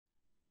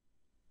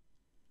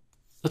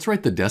Let's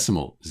write the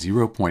decimal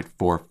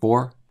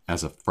 0.44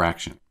 as a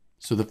fraction.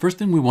 So the first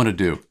thing we want to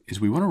do is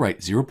we want to write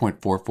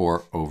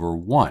 0.44 over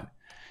 1.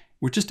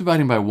 We're just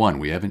dividing by 1.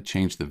 We haven't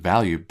changed the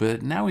value,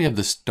 but now we have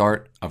the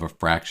start of a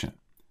fraction.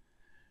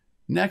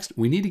 Next,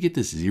 we need to get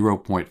this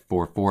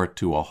 0.44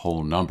 to a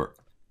whole number.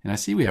 And I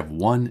see we have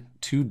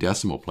 2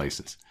 decimal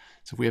places.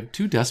 So if we have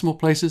 2 decimal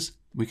places,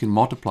 we can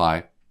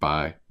multiply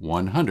by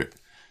 100.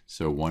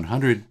 So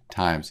 100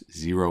 times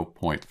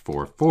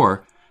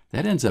 0.44,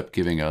 that ends up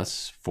giving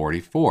us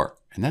 44.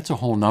 And that's a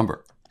whole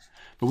number.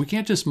 But we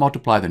can't just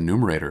multiply the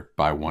numerator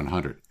by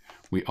 100.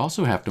 We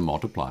also have to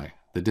multiply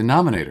the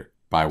denominator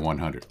by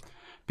 100.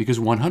 Because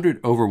 100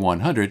 over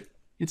 100,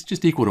 it's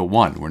just equal to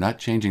 1. We're not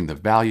changing the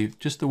value,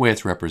 just the way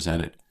it's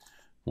represented.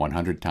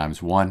 100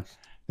 times 1,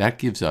 that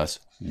gives us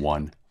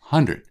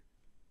 100.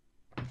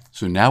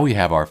 So now we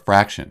have our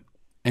fraction.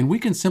 And we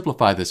can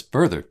simplify this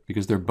further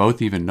because they're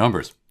both even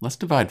numbers. Let's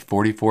divide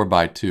 44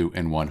 by 2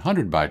 and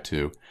 100 by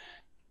 2.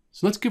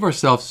 So let's give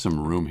ourselves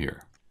some room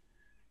here.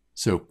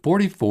 So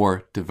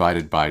 44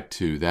 divided by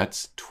 2,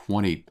 that's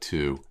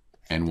 22.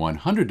 And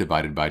 100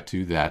 divided by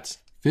 2, that's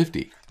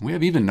 50. We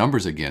have even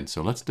numbers again,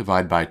 so let's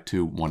divide by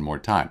 2 one more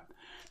time.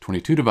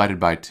 22 divided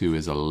by 2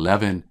 is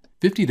 11.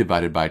 50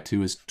 divided by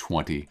 2 is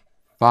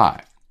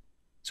 25.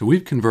 So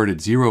we've converted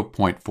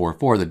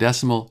 0.44, the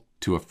decimal,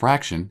 to a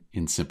fraction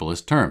in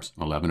simplest terms,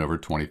 11 over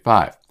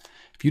 25.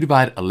 If you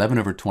divide 11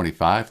 over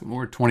 25,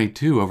 or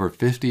 22 over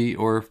 50,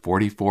 or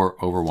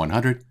 44 over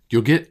 100,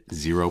 you'll get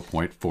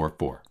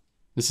 0.44.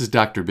 This is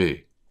Dr.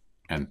 B,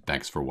 and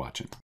thanks for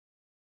watching.